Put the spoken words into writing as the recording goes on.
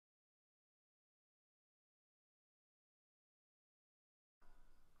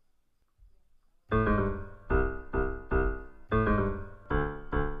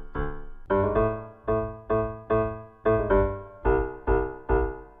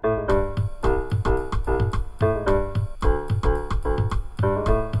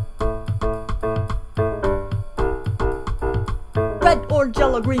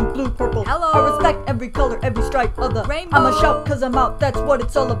yellow, green, blue, purple. Hello. I respect every color, every stripe of the rainbow. I'ma shout cause I'm out, that's what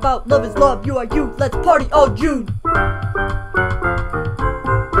it's all about. Love is love, you are you, let's party all June.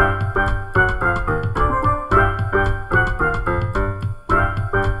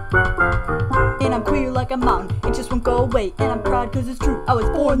 And I'm queer like a mountain, it just won't go away. And I'm proud cause it's true, I was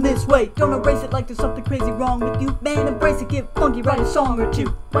born this way. Don't erase it like there's something crazy wrong with you. Man, embrace it, get funky, write a song or two.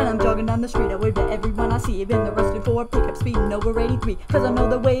 When I'm jogging down the street, I wave to everyone I see. Even the rusted for pickup speeding over 83. Cause I know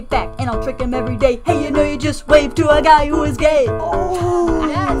the way back, and I'll trick him every day. Hey, you know you just wave to a guy who is gay. Oh,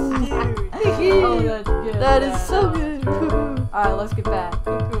 Yes, dude. Oh, that's good. that is so good. Alright, let's get back.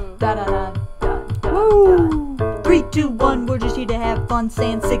 Da da da da da. Woo! 3, 2, 1, we're just here to have fun.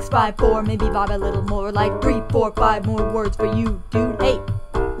 Saying 6, 5, 4, maybe vibe a little more. Like 3, 4, 5 more words for you, dude. Hey,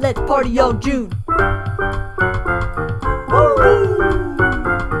 let's party all June. Woo!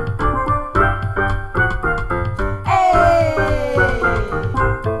 Hey!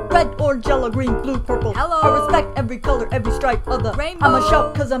 Red, orange, yellow, green, blue, purple. Hello. I respect every color, every stripe of the rainbow. I'ma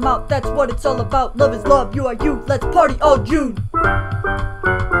shout cause I'm out, that's what it's all about. Love is love, you are you, let's party all June.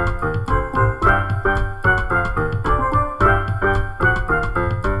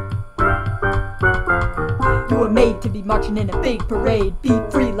 You were made to be marching in a big parade. Be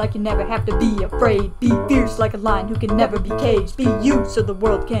free like you never have to be afraid. Be fierce like a lion who can never be caged. Be you so the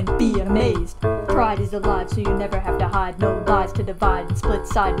world can be amazed. Pride is alive so you never have to hide. No lies to divide and split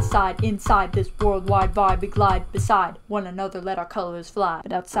side to side. Inside this worldwide vibe we glide beside one another, let our colors fly.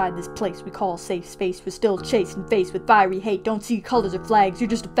 But outside this place we call safe space, we're still chased and faced with fiery hate. Don't see colors or flags, you're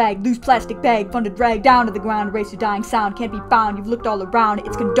just a fag. Loose plastic bag, fun to drag down to the ground. Erase your dying sound, can't be found. You've looked all around,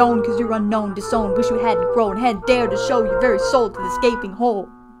 it's condoned cause you're unknown, disowned. Wish you hadn't grown, hadn't dared to show your very soul to the escaping whole.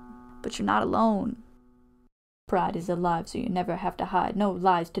 But you're not alone. Pride is alive so you never have to hide. No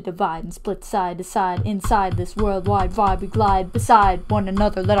lies to divide and split side to side. Inside this worldwide vibe we glide beside one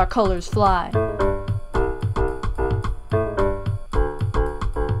another, let our colors fly.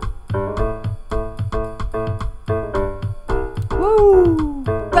 Woo!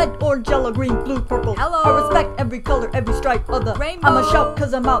 Red, orange, yellow, green, blue, purple. Hello. I respect every color, every stripe of the rainbow. I'ma shout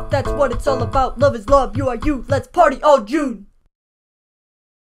cause I'm out, that's what it's all about. Love is love, you are you, let's party all June.